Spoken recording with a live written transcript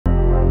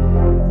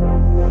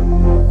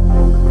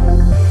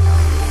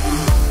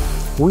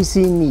we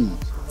see need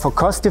for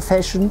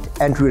cost-efficient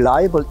and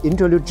reliable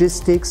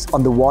interlogistics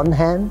on the one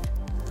hand,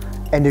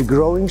 and a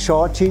growing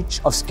shortage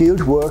of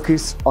skilled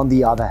workers on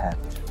the other hand.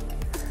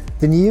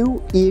 The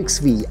new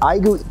EXV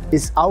iGo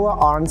is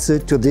our answer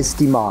to this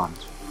demand.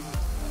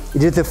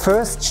 It is the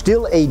first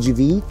Still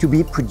AGV to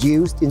be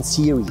produced in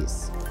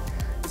series.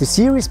 The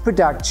series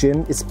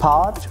production is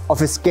part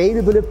of a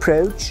scalable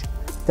approach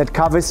that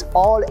covers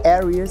all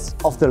areas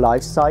of the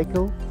life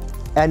cycle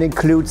and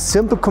includes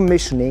simple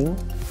commissioning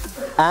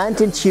and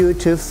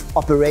intuitive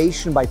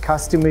operation by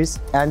customers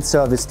and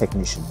service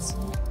technicians.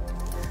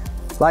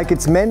 Like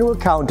its manual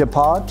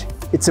counterpart,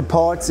 it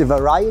supports a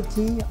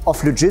variety of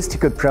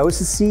logistical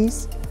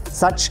processes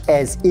such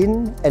as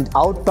in- and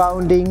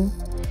outbounding,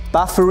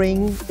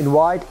 buffering in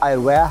wide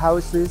aisle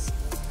warehouses,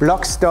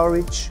 block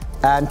storage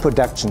and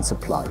production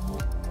supply.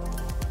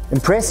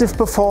 Impressive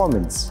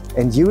performance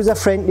and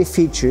user-friendly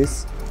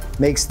features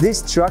makes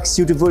this truck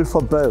suitable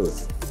for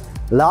both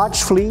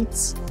large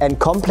fleets and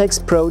complex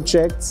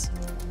projects,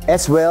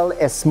 as well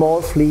as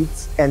small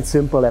fleets and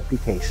simple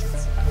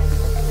applications.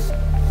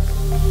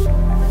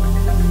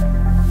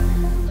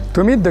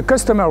 To meet the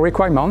customer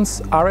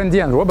requirements, R&D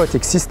and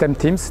robotic system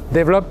teams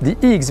developed the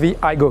EXV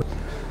iGo.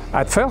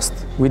 At first,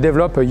 we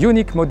developed a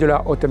unique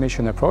modular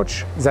automation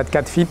approach that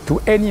can fit to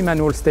any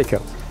manual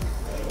stacker.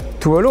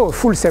 To allow a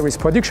full series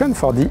production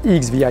for the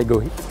EXV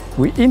iGo,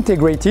 we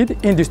integrated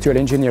industrial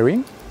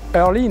engineering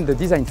early in the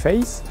design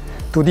phase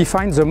to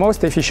define the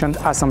most efficient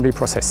assembly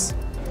process.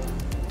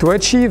 To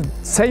achieve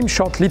same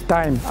short lead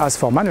time as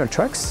for manual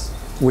trucks,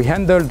 we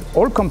handled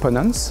all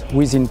components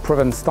within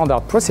proven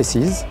standard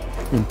processes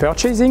in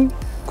purchasing,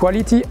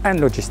 quality and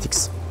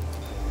logistics.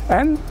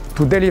 And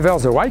to deliver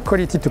the right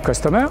quality to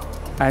customer,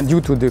 and due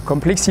to the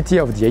complexity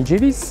of the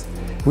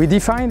AGVs, we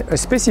define a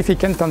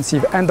specific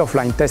intensive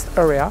end-of-line test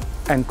area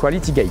and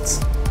quality gates.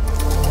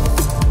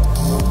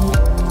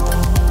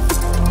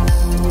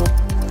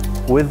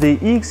 With the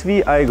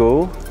EXV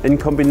iGo, in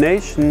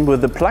combination with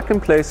the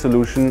plug-and-play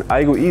solution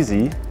iGo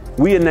Easy,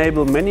 we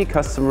enable many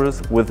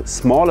customers with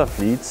smaller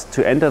fleets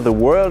to enter the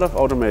world of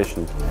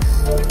automation.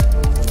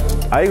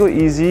 iGo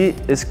Easy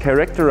is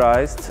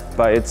characterized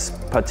by its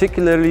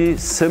particularly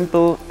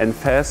simple and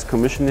fast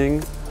commissioning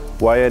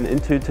via an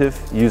intuitive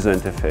user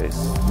interface.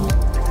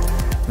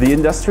 The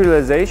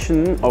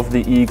industrialization of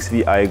the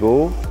EXV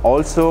iGo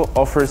also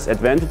offers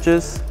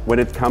advantages when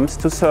it comes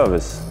to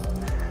service.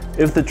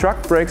 If the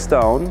truck breaks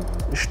down,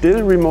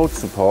 Still remote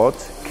support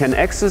can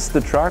access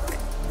the truck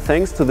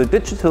thanks to the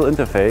digital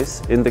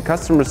interface in the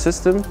customer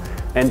system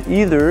and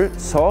either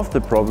solve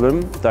the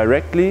problem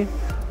directly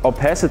or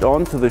pass it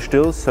on to the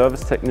Still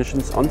service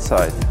technicians on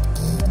site.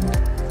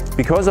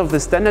 Because of the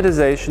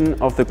standardization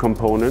of the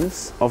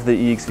components of the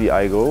EXV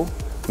iGo,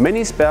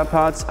 many spare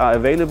parts are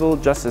available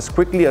just as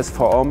quickly as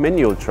for our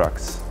manual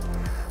trucks.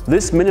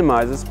 This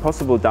minimizes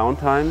possible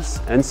downtimes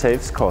and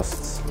saves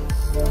costs.